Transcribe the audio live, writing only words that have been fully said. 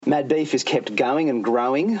Mad Beef is kept going and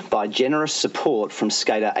growing by generous support from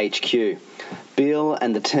Skater HQ. Bill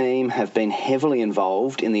and the team have been heavily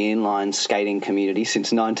involved in the inline skating community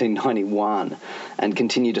since 1991 and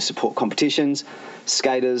continue to support competitions,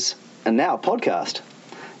 skaters, and now a podcast.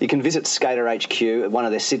 You can visit Skater HQ at one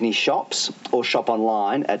of their Sydney shops or shop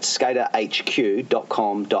online at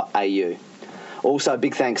skaterhq.com.au. Also,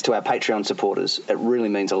 big thanks to our Patreon supporters. It really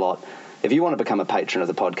means a lot. If you want to become a patron of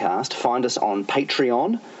the podcast, find us on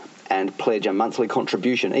Patreon and pledge a monthly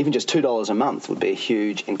contribution. Even just $2 a month would be a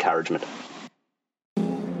huge encouragement.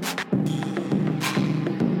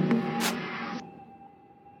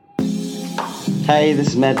 Hey, this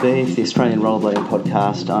is Mad Beef, the Australian Rollerblading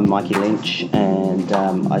Podcast. I'm Mikey Lynch, and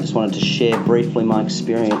I just wanted to share briefly my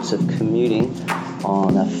experience of commuting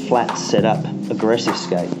on a flat setup aggressive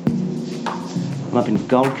skate. I'm up in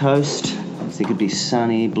Gold Coast. It could be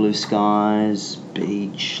sunny, blue skies,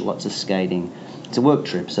 beach, lots of skating. It's a work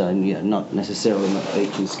trip, so not necessarily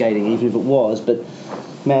beach and skating, even if it was, but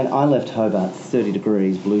man, I left Hobart 30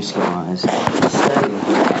 degrees, blue skies, stayed in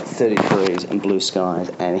Hobart 30 degrees and blue skies,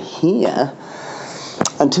 and here,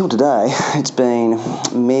 until today, it's been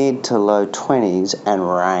mid to low 20s and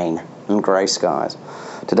rain and grey skies.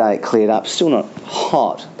 Today it cleared up, still not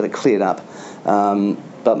hot, but it cleared up,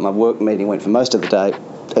 but my work meeting went for most of the day,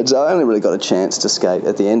 and so I only really got a chance to skate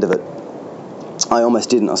at the end of it. I almost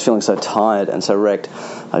didn't. I was feeling so tired and so wrecked.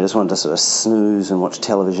 I just wanted to sort of snooze and watch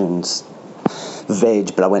television,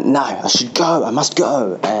 veg, but I went, no, I should go, I must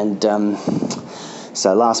go. And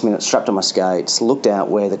so last minute, strapped on my skates, looked out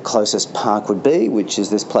where the closest park would be, which is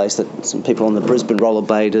this place that some people on the Brisbane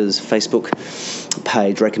Rollerbladers Facebook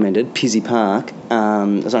page recommended, Pizzey Park.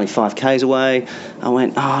 It was only 5 k's away. I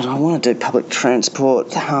went, do I want to do public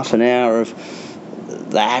transport? Half an hour of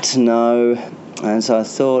that? No. And so I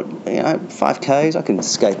thought, 5 k's, I can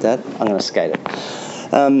skate that. I'm going to skate it.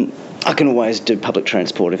 I can always do public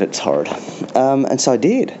transport if it's horrid. And so I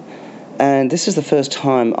did. And this is the first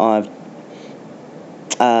time I've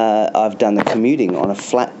done the commuting on a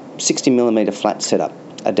flat, 60mm flat setup,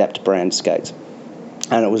 Adapt brand skates.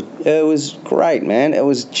 And it was great, man. It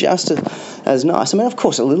was just as nice. I mean, of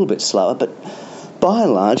course, a little bit slower, but by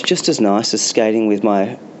and large, just as nice as skating with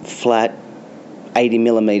my flat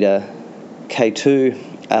 80mm K2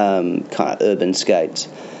 kind of urban skates.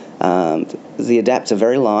 The Adapts are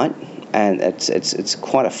very light, and it's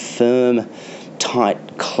quite a firm,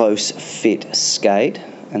 tight, close fit skate,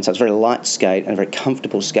 and so it's a very light skate and a very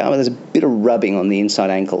comfortable skate. There's a bit of rubbing on the inside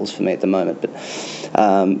ankles for me at the moment, but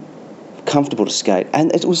comfortable to skate,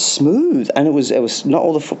 and it was smooth, and it was not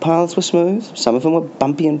all the footpaths were smooth. Some of them were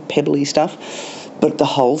bumpy and pebbly stuff, but the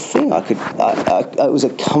whole thing, it was a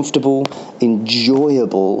comfortable,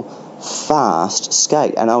 enjoyable, fast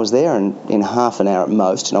skate, and I was there in half an hour at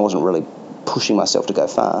most, and I wasn't really pushing myself to go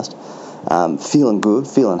fast. Feeling good,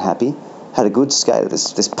 feeling happy. Had a good skate at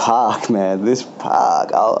this park, man. This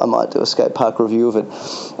park. I might do a skate park review of it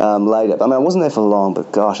later. I mean, I wasn't there for long,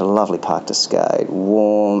 but gosh, a lovely park to skate.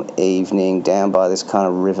 Warm evening down by this kind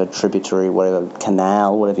of river tributary, whatever,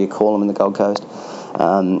 canal, whatever you call them in the Gold Coast.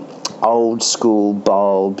 Old school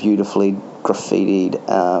bowl, beautifully graffitied.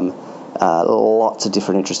 Lots of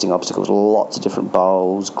different interesting obstacles, lots of different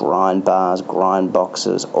bowls, grind bars, grind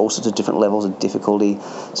boxes, all sorts of different levels of difficulty,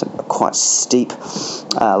 some quite steep,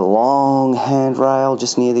 long handrail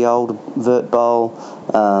just near the old vert bowl.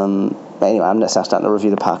 Anyway, I'm now starting to review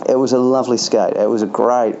the park. It was a lovely skate. It was a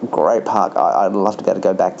great park. I'd love to be able to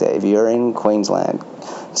go back there. If you're in Queensland,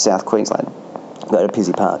 South Queensland, go to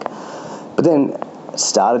Pizzey Park. But then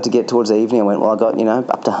started to get towards the evening. I went, I got,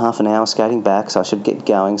 up to half an hour skating back, so I should get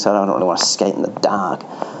going, so I don't really want to skate in the dark.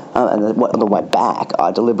 And on the way back,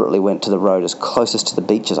 I deliberately went to the road as closest to the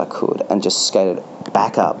beach as I could and just skated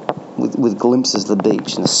back up with glimpses of the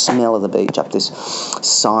beach and the smell of the beach up this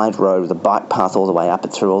side road with a bike path all the way up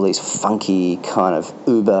and through all these funky kind of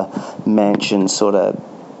Uber mansion sort of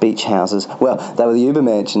beach houses. Well, they were the Uber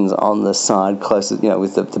mansions on the side closest,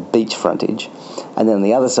 with the beach frontage. And then on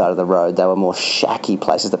the other side of the road, they were more shacky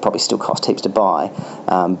places that probably still cost heaps to buy,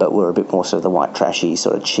 but were a bit more sort of the white trashy,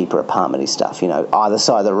 sort of cheaper apartment-y stuff. Either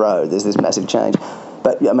side of the road, there's this massive change.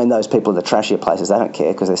 But, I mean, those people in the trashier places, they don't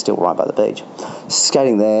care because they're still right by the beach.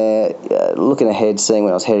 Skating there, looking ahead, seeing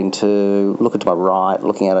where I was heading to, looking to my right,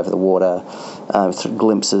 looking out over the water, through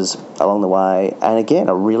glimpses along the way, and again,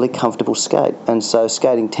 a really comfortable skate. And so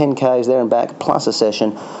skating 10 k's there and back, plus a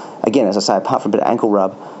session, again, as I say, apart from a bit of ankle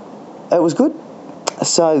rub, it was good.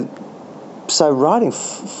 So riding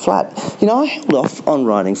flat, I held off on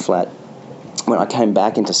riding flat when I came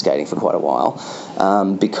back into skating for quite a while,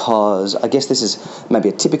 because I guess this is maybe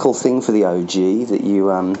a typical thing for the OG, that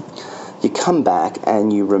you come back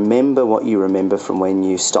and you remember what you remember from when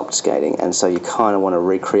you stopped skating, and so you kind of want to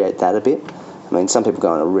recreate that a bit. I mean, some people go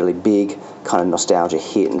on a really big kind of nostalgia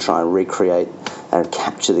hit and try and recreate and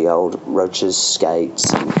capture the old Roaches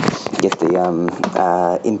skates, and get the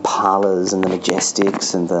Impalas and the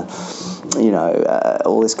Majestics and the,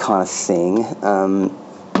 all this kind of thing, and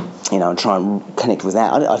try and connect with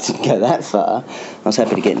that. I didn't go that far. I was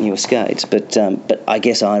happy to get newer skates, but I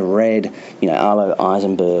guess I read, Arlo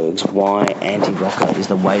Eisenberg's Why Anti-Rocker is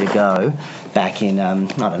the Way to Go back in,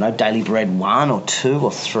 Daily Bread 1 or 2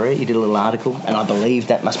 or 3. He did a little article, and I believe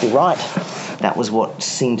that must be right. That was what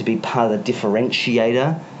seemed to be part of the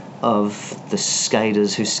differentiator of the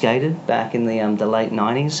skaters who skated back in the late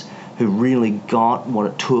 90s, who really got what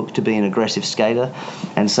it took to be an aggressive skater.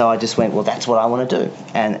 And so I just went, well, that's what I want to do.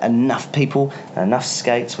 And enough people, enough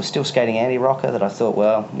skates were still skating anti-rocker that I thought,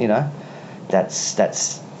 well,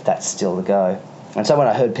 that's still the go. And so when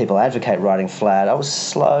I heard people advocate riding flat, I was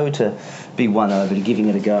slow to be won over to giving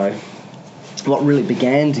it a go. What really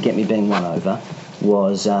began to get me being won over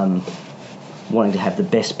was wanting to have the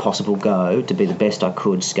best possible go, to be the best I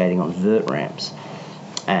could skating on vert ramps.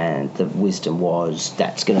 And the wisdom was,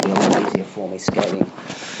 that's going to be a lot easier for me skating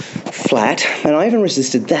flat. And I even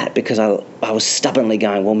resisted that because I was stubbornly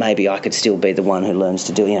going, well, maybe I could still be the one who learns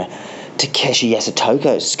to do, Takeshi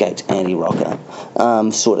Yasutoko skates anti-rocker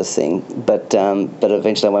sort of thing. But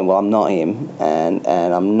eventually I went, well, I'm not him, and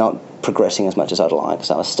I'm not progressing as much as I'd like.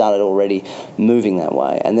 So I started already moving that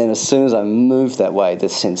way. And then as soon as I moved that way, the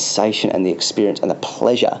sensation and the experience and the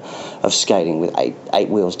pleasure of skating with eight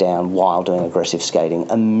wheels down while doing aggressive skating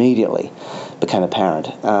immediately became apparent.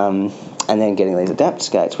 And then getting these adapt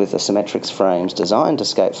skates with the Symmetrics frames designed to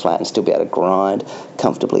skate flat and still be able to grind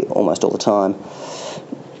comfortably almost all the time.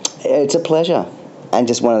 It's a pleasure. And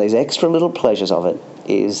just one of these extra little pleasures of it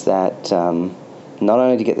is that not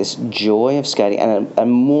only do you get this joy of skating and a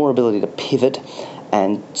more ability to pivot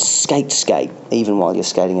and skate, even while you're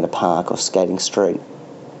skating in a park or skating street.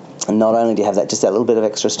 And not only do you have just that little bit of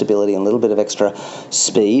extra stability and a little bit of extra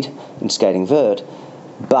speed in skating vert,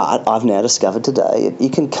 but I've now discovered today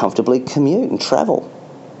you can comfortably commute and travel.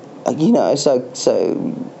 So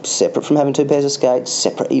separate from having two pairs of skates,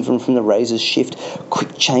 separate even from the Razor's Shift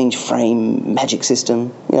quick change frame magic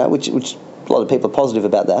system, which a lot of people are positive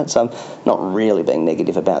about that, so I'm not really being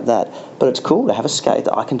negative about that. But it's cool to have a skate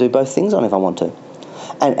that I can do both things on if I want to.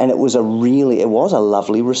 And it was a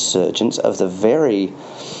lovely resurgence of the very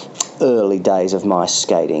early days of my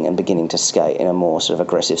skating and beginning to skate in a more sort of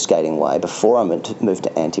aggressive skating way before I moved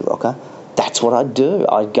to anti-rocker. That's what I'd do.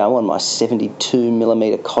 I'd go on my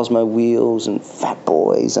 72mm Cosmo wheels and Fat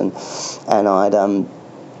Boys, and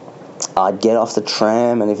I'd get off the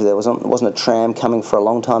tram, and if there wasn't a tram coming for a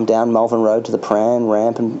long time down Malvern Road to the Pran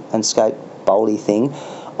ramp and skate bowly thing,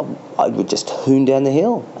 I would just hoon down the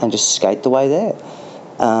hill and just skate the way there,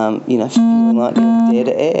 feeling like dead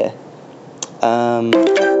air.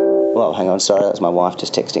 Well, hang on, sorry, that's my wife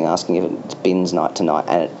just texting asking if it's bins night tonight,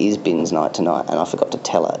 and it is bins night tonight, and I forgot to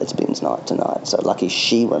tell her it's bins night tonight, so lucky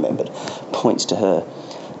she remembered. Points to her.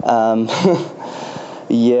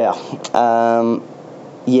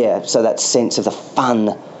 So that sense of the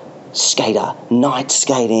fun skater, night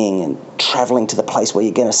skating and travelling to the place where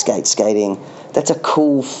you're going to skating, that's a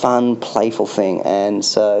cool, fun, playful thing, and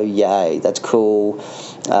so yay, that's cool.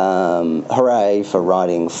 Hooray for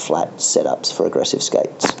riding flat setups for aggressive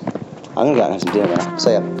skates. I'm going to go and have some dinner now.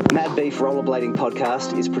 See ya. Mad Beef Rollerblading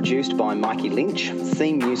Podcast is produced by Mikey Lynch.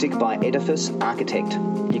 Theme music by Edifice Architect.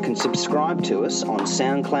 You can subscribe to us on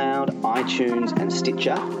SoundCloud, iTunes and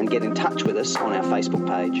Stitcher, and get in touch with us on our Facebook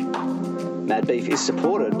page. Mad Beef is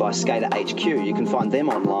supported by Skater HQ. You can find them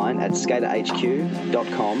online at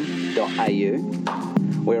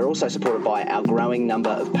skaterhq.com.au. We're also supported by our growing number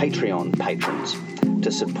of Patreon patrons.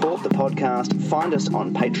 To support the podcast, find us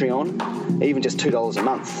on Patreon. Even just $2 a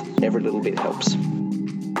month, every little bit helps.